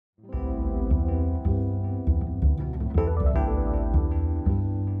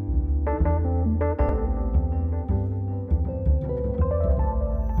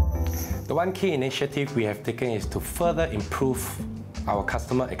The one key initiative we have taken is to further improve our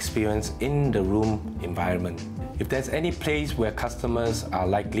customer experience in the room environment. If there's any place where customers are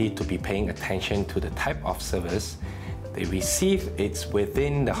likely to be paying attention to the type of service they receive, it's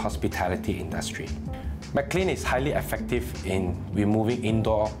within the hospitality industry. Medklinn is highly effective in removing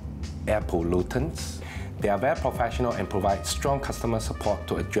indoor air pollutants. They are very professional and provide strong customer support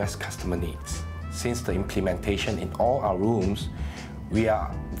to address customer needs. Since the implementation in all our rooms, we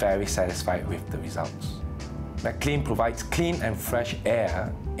are very satisfied with the results. Medklinn provides clean and fresh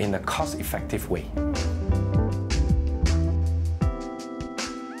air in a cost-effective way.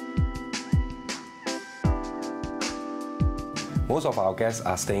 Most of our guests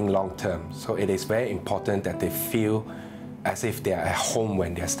are staying long-term, so it is very important that they feel as if they are at home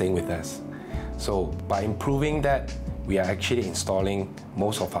when they are staying with us. So by improving that, we are actually installing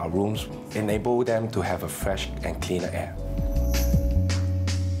most of our rooms, enable them to have a fresh and cleaner air.